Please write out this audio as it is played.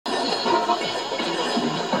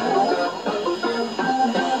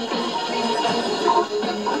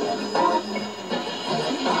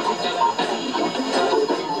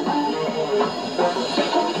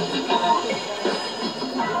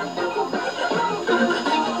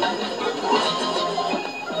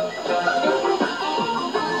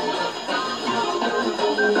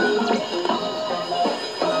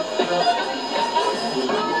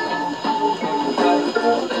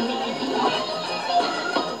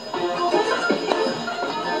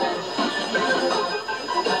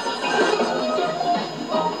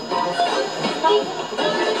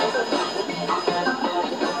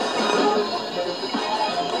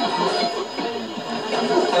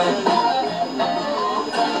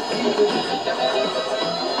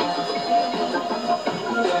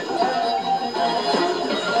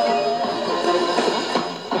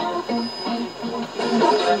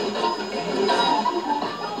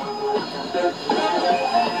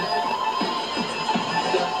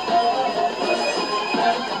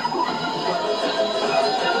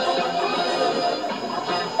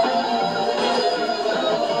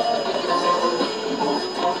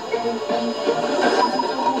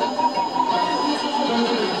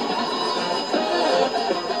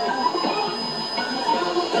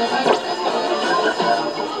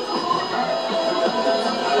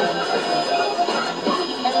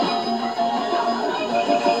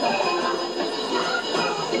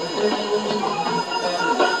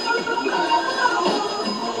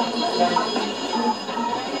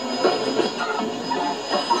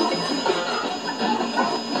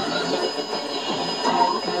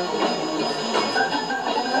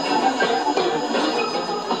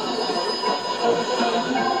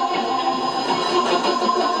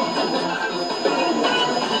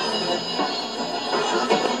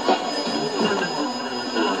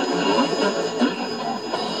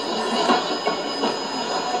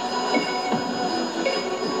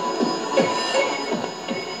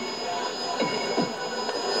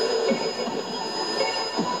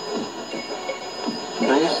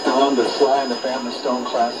the Family Stone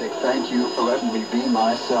classic, Thank You for Letting Me Be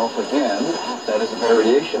Myself Again. That is a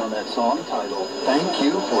variation on that song titled, Thank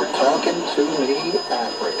You for Talking to Me,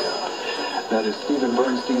 Africa. That is Stephen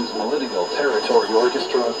Bernstein's Millennial Territory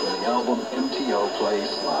Orchestra from the album MTO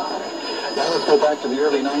Plays Live. Now let's go back to the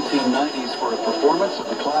early 1990s for a performance of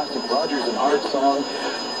the classic Rodgers and Hart song,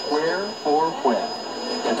 Where or When?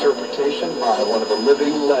 Interpretation by one of the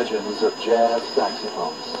living legends of jazz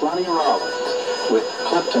saxophone, Sonny Rollins, with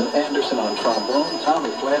Clifton Anderson on trombone, Tommy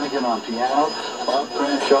Flanagan on piano, Bob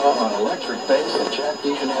Cranshaw on electric bass, and Jack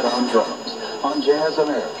DeJohnette on drums, on Jazz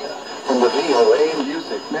America, from the VOA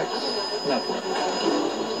Music Mix Network.